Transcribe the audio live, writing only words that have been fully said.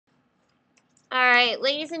All right,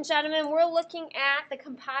 ladies and gentlemen, we're looking at the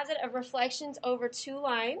composite of reflections over two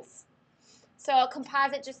lines. So a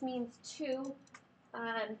composite just means two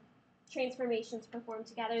transformations performed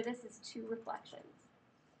together. This is two reflections.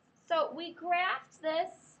 So we graphed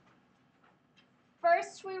this.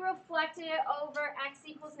 First we reflected it over x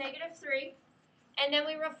equals -3, and then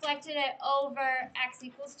we reflected it over x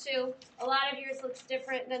equals 2. A lot of yours looks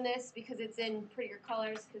different than this because it's in prettier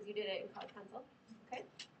colors because you did it in colored pencil. Okay.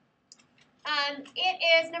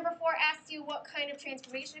 It is, number 4 asks you what kind of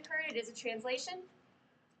transformation occurred. It is a translation.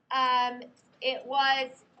 It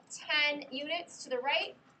was 10 units to the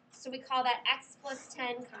right, so we call that x plus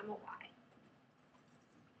 10 comma y.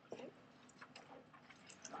 Okay.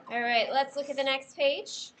 All right, let's look at the next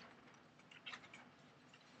page.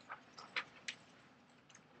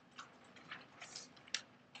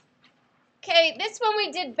 Okay, this one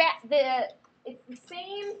we did it's the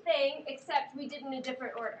same thing except we did in a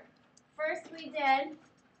different order. First we did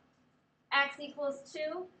x equals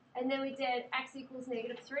 2, and then we did x equals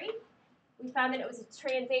 -3. We found that it was a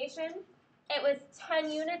translation. It was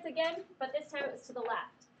 10 units again, but this time it was to the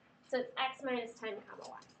left. So it's x minus 10 comma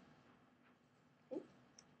y. Okay.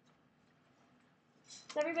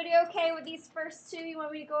 Is everybody okay with these first two? You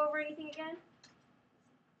want me to go over anything again?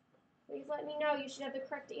 Please let me know. You should have the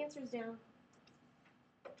correct answers down.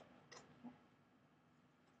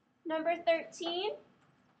 Number 13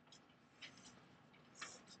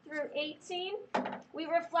 through 18, we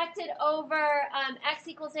reflected over x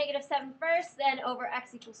equals -7 first, then over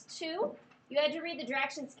x equals 2. You had to read the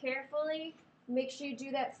directions carefully. Make sure you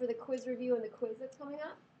do that for the quiz review and the quiz that's coming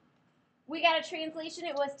up. We got a translation.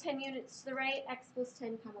 It was 10 units to the right, x plus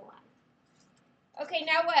 10 comma y. Okay,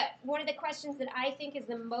 now what? One of the questions that I think is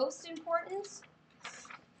the most important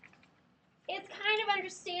is kind of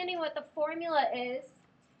understanding what the formula is.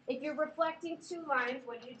 If you're reflecting two lines,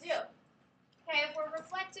 what do you do? Okay, if we're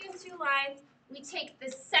reflecting two lines, we take the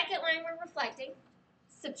second line we're reflecting,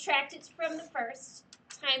 subtract it from the first,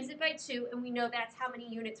 times it by 2, and we know that's how many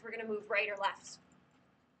units we're going to move right or left.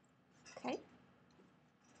 Okay?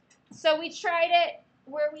 So we tried it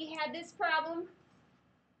where we had this problem.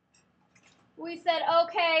 We said,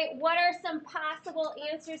 okay, what are some possible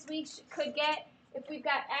answers we could get if we've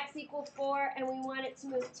got x equals 4 and we want it to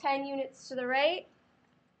move 10 units to the right?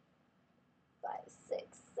 5,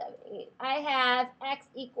 6, 7, 8. I have x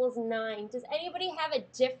equals 9. Does anybody have a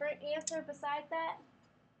different answer besides that?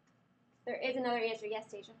 There is another answer. Yes,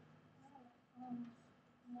 Tasia?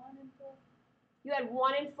 1 and 4. You had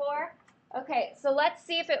 1 and 4? Okay, so let's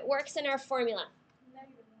see if it works in our formula.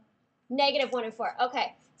 -1 and 4.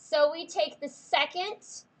 Okay, so we take the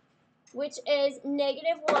second, which is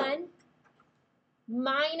 -1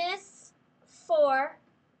 minus 4,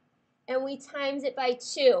 and we times it by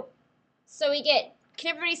 2. So we get,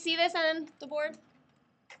 can everybody see this on the board?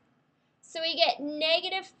 So we get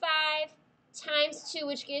 -5 times 2,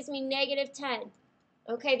 which gives me -10.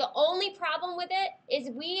 Okay, the only problem with it is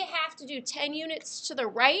we have to do 10 units to the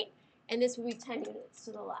right, and this would be 10 units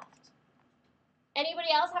to the left. Anybody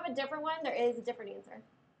else have a different one? There is a different answer.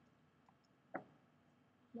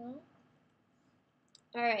 No?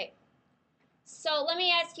 All right. So let me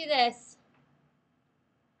ask you this.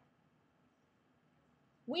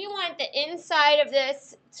 We want the inside of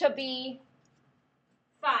this to be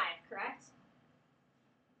 5, correct?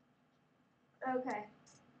 Okay.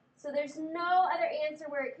 So there's no other answer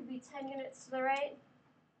where it could be 10 units to the right.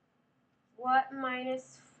 What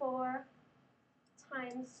minus 4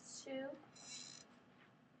 times 2?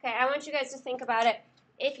 Okay, I want you guys to think about it.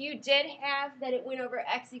 If you did have that it went over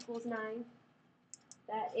x equals 9,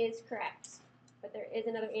 that is correct. But there is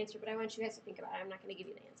another answer, but I want you guys to think about it. I'm not going to give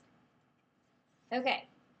you the answer. Okay.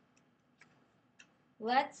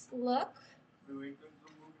 Let's look.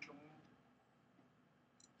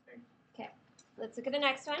 Okay, let's look at the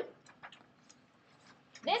next one.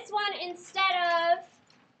 This one, instead of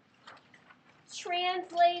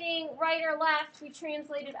translating right or left, we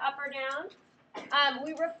translated up or down.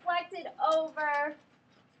 We reflected over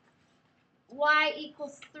y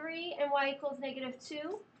equals 3 and y equals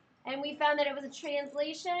 -2. And we found that it was a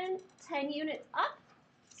translation 10 units up.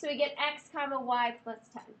 So we get x comma y plus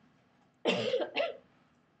 10.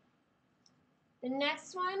 The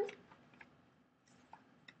next one,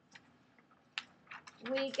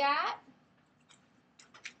 we got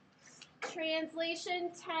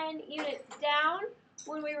translation 10 units down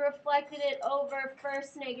when we reflected it over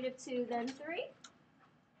first -2, then 3.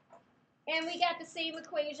 And we got the same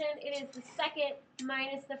equation. It is the second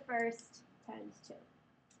minus the first times 2.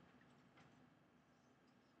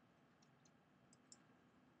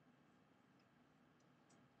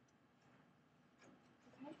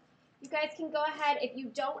 Okay. You guys can go ahead. If you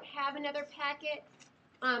don't have another packet,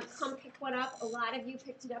 come pick one up. A lot of you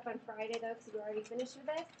picked it up on Friday, though, because you already finished with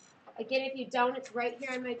this. Again, if you don't, it's right here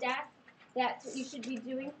on my desk. That's what you should be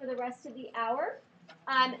doing for the rest of the hour.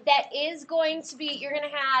 That is going to be, you're going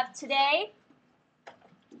to have today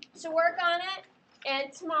to work on it,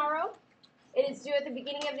 and tomorrow. It is due at the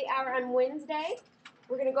beginning of the hour on Wednesday.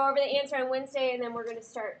 We're going to go over the answer on Wednesday, and then we're going to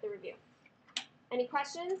start the review. Any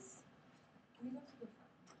questions?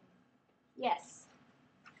 Yes.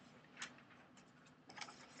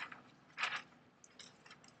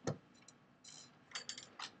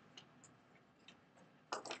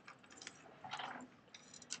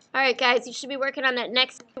 All right, guys, you should be working on that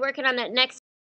next